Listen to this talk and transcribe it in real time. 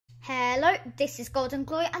Hello, this is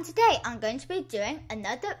GoldandGlory and today I'm going to be doing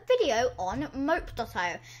another video on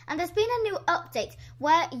mope.io, and there's been a new update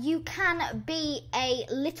where you can be a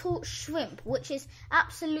little shrimp, which is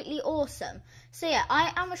absolutely awesome. So yeah,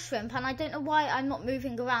 I am a shrimp and I don't know why I'm not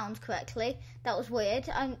moving around correctly. That was weird.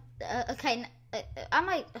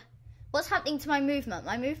 What's happening to my movement?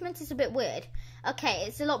 My movement is a bit weird. Okay,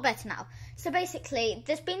 it's a lot better now. So basically,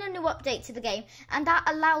 there's been a new update to the game, and that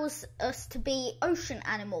allows us to be ocean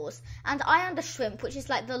animals. And I am the shrimp, which is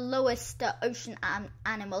like the lowest ocean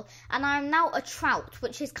animal, and I am now a trout,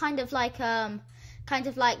 which is kind of like the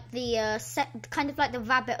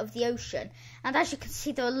rabbit of the ocean. And as you can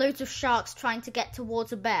see, there are loads of sharks trying to get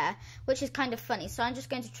towards a bear, which is kind of funny. So I'm just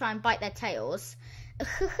going to try and bite their tails.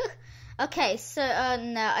 Okay, so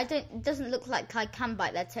no, it doesn't look like I can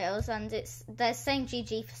bite their tails, and they're saying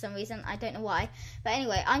GG for some reason. I don't know why. But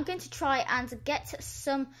anyway, I'm going to try and get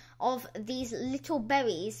some of these little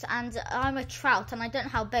berries, and I'm a trout and I don't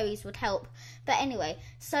know how berries would help. But anyway,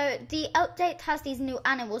 so the update has these new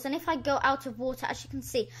animals, and if I go out of water, as you can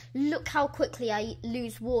see, look how quickly I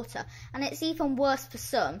lose water. And it's even worse for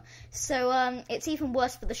some. So it's even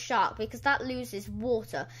worse for the shark, because that loses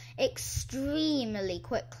water extremely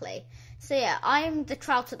quickly. So yeah, I'm the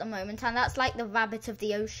trout at the moment, and that's like the rabbit of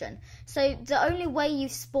the ocean. So the only way you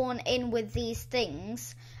spawn in with these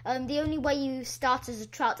things, the only way you start as a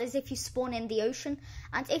trout is if you spawn in the ocean.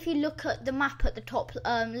 And if you look at the map at the top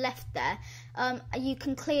left there, you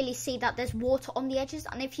can clearly see that there's water on the edges.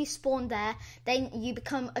 And if you spawn there, then you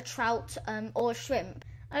become a trout or a shrimp.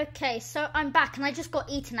 Okay, so I'm back, and I just got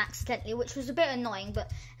eaten accidentally, which was a bit annoying.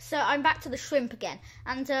 But so I'm back to the shrimp again,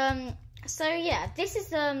 and so yeah, this is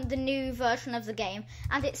the new version of the game,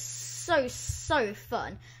 and it's so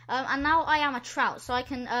fun. And now I am a trout, so I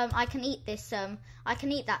can eat this. I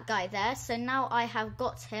can eat that guy there. So now I have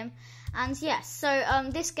got him, and yes. So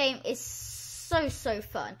this game is so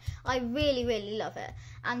fun. I really love it.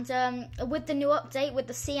 And with the new update with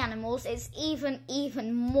the sea animals, it's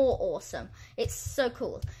even more awesome. It's so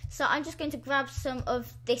cool. So I'm just going to grab some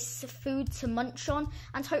of this food to munch on,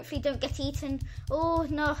 and hopefully don't get eaten. Oh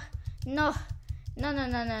no. No.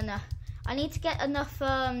 I need to get enough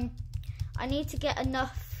food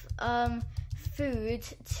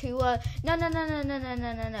to no.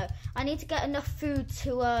 I need to get enough food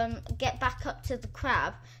to get back up to the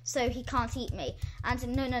crab so he can't eat me. And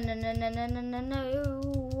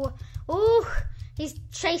no. Oh, he's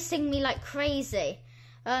chasing me like crazy.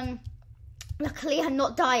 Luckily I'm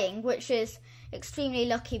not dying, which is extremely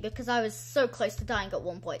lucky, because I was so close to dying at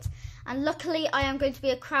one point. And luckily I am going to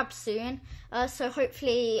be a crab soon, so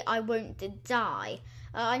hopefully I won't die.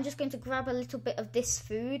 I'm just going to grab a little bit of this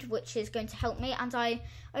food, which is going to help me, and I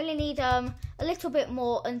only need a little bit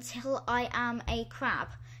more until I am a crab.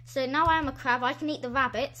 So now I am a crab, I can eat the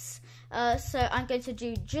rabbits, so I'm going to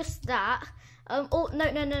do just that. Oh, no,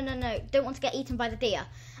 don't want to get eaten by the deer.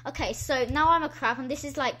 Okay, so now I'm a crab, and this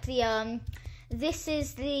is like the,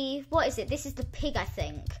 what is it? This is the pig, I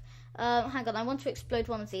think. Hang on, I want to explode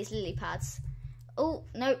one of these lily pads. Oh,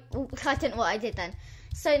 no, I don't know what I did then.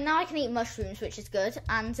 So now I can eat mushrooms, which is good.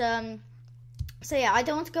 And so yeah, I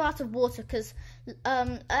don't want to go out of water, because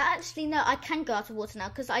actually no, I can go out of water now,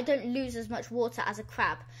 because I don't lose as much water as a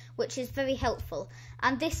crab, which is very helpful.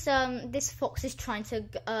 And this fox is trying to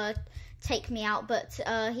take me out, but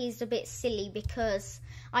he's a bit silly because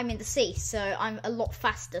I'm in the sea, so I'm a lot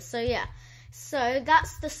faster. So yeah. So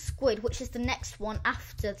that's the squid, which is the next one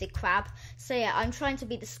after the crab. So yeah, I'm trying to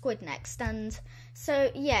be the squid next. And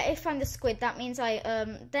so yeah, if I'm the squid, that means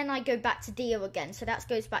then I go back to deer again. So that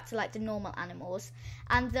goes back to like the normal animals.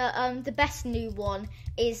 And the best new one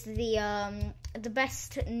is the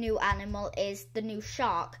best new animal is the new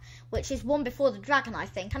shark, which is one before the dragon, I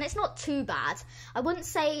think. And it's not too bad. I wouldn't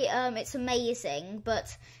say it's amazing,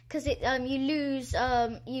 but because you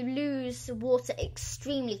lose water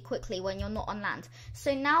extremely quickly when you're not on land.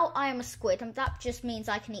 So now I am a squid, and that just means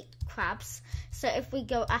I can eat crabs. So if we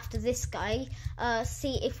go after this guy,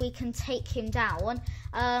 see if we can take him down.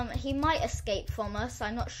 He might escape from us,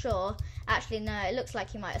 I'm not sure. Actually no, it looks like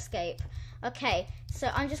he might escape. Okay, so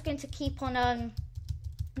I'm just going to keep on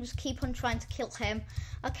trying to kill him.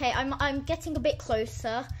 Okay, I'm getting a bit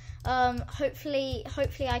closer. Hopefully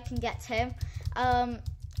I can get him.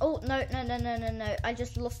 Oh no, I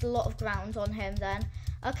just lost a lot of ground on him then.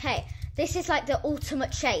 Okay, this is like the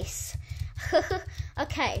ultimate chase.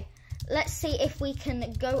 Okay, let's see if we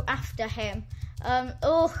can go after him.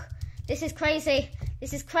 Oh, this is crazy.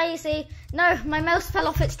 No, my mouse fell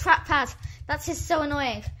off its trackpad. That is so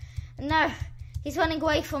annoying. No, he's running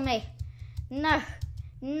away from me. No.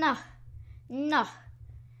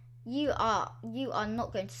 You are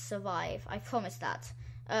not going to survive. I promise that.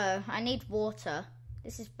 Oh, I need water.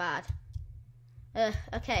 This is bad.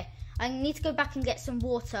 Okay. I need to go back and get some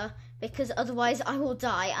water because otherwise I will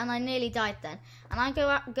die, and I nearly died then. And I'm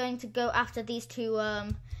going to go after these two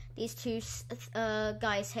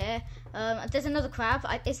guys here. There's another crab.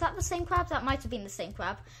 Is that the same crab? That might have been the same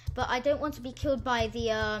crab. But I don't want to be killed by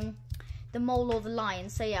the mole or the lion.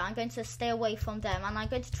 So yeah, I'm going to stay away from them, and I'm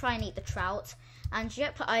going to try and eat the trout. And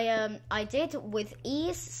yep, I did with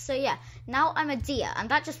ease. So yeah, now I'm a deer, and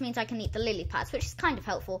that just means I can eat the lily pads, which is kind of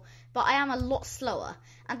helpful. But I am a lot slower.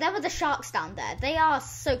 And there were the sharks down there. They are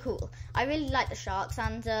so cool. I really like the sharks.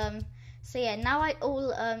 And so yeah,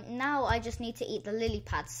 now I just need to eat the lily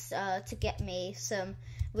pads to get me some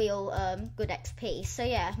real good XP. So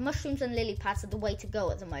yeah, mushrooms and lily pads are the way to go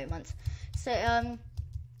at the moment. So I'm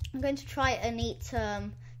going to try and eat. Now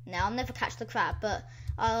I'll never catch the crab, but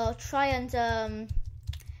I'll try and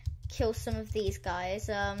kill some of these guys.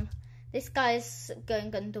 This guy's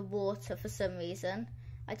going underwater for some reason.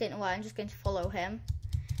 I don't know why. I'm just going to follow him,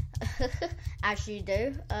 as you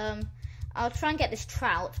do. I'll try and get this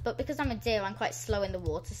trout, but because I'm a deer, I'm quite slow in the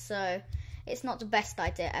water, so it's not the best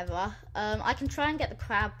idea ever. I can try and get the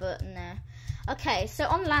crab, but no. Okay, so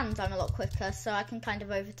on land I'm a lot quicker, so I can kind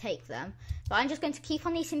of overtake them. But I'm just going to keep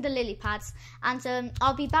on eating the lily pads, and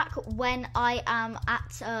I'll be back when I am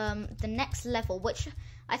at the next level, which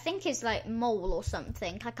I think is like mole or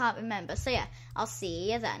something. I can't remember. So yeah, I'll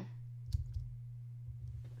see you then.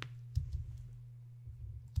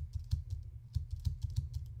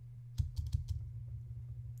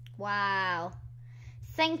 Wow.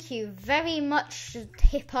 Thank you very much,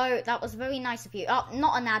 Hippo. That was very nice of you. Oh,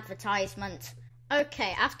 not an advertisement.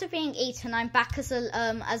 Okay, after being eaten, I'm back as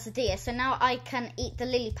a deer. So now I can eat the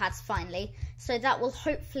lily pads finally. So that will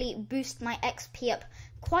hopefully boost my XP up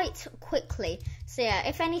quite quickly. So yeah,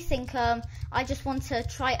 if anything, I just want to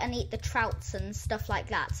try and eat the trouts and stuff like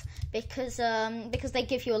that because they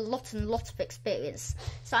give you a lot of experience.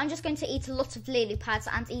 So I'm just going to eat a lot of lily pads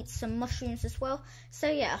and eat some mushrooms as well. So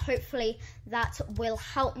yeah, hopefully that will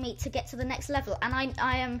help me to get to the next level. And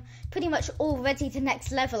I am pretty much already the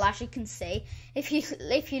next level, as you can see. If you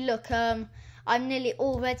look, I'm nearly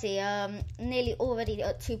already at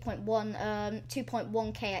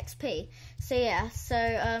 2.1k XP. So yeah,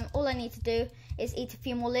 so all I need to do is eat a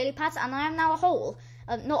few more lily pads, and I am now a hole.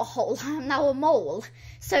 Not a hole, I am now a mole.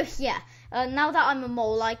 So yeah, now that I'm a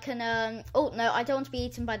mole, I can. Oh no, I don't want to be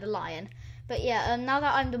eaten by the lion. But yeah, now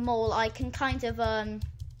that I'm the mole, I can kind of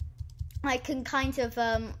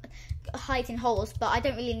hide in holes. But I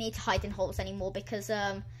don't really need to hide in holes anymore because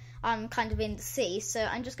I'm kind of in the sea, so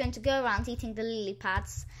I'm just going to go around eating the lily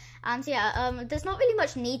pads. And yeah, there's not really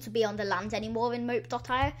much need to be on the land anymore in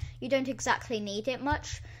mope.io. You don't exactly need it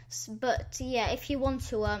much, but yeah, if you want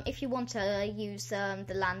to use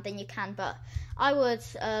the land, then you can. But I would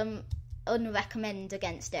unrecommend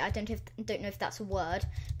against it. I don't know if that's a word,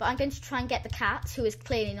 but I'm going to try and get the cat, who is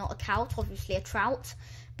clearly not a cow, obviously a trout.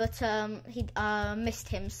 But he missed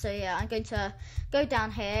him, so yeah, I'm going to go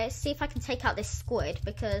down here, see if I can take out this squid,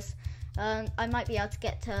 because I might be able to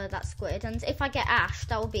get to that squid, and if I get Ash,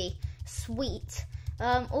 that will be sweet.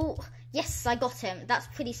 Oh, yes, I got him. That's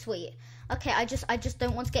pretty sweet. Okay, I just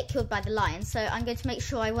don't want to get killed by the lion, so I'm going to make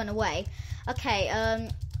sure I run away. Okay,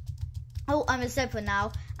 oh, I'm a zebra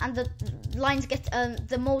now, and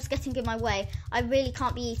the mole's getting in my way. I really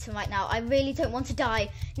can't be eaten right now. I really don't want to die.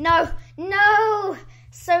 No, no!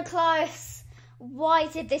 So close. Why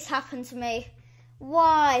did this happen to me?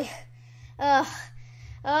 Why?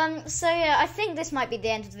 So yeah, I think this might be the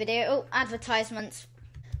end of the video. Oh, advertisements.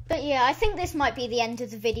 But yeah, I think this might be the end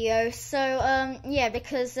of the video. So yeah,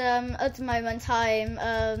 because at the moment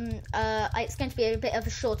it's going to be a bit of a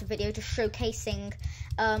shorter video, just showcasing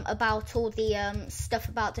about all the stuff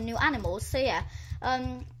about the new animals. So yeah,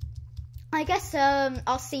 I guess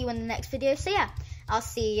I'll see you in the next video. So yeah, I'll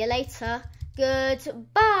see you later.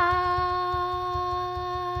 Goodbye.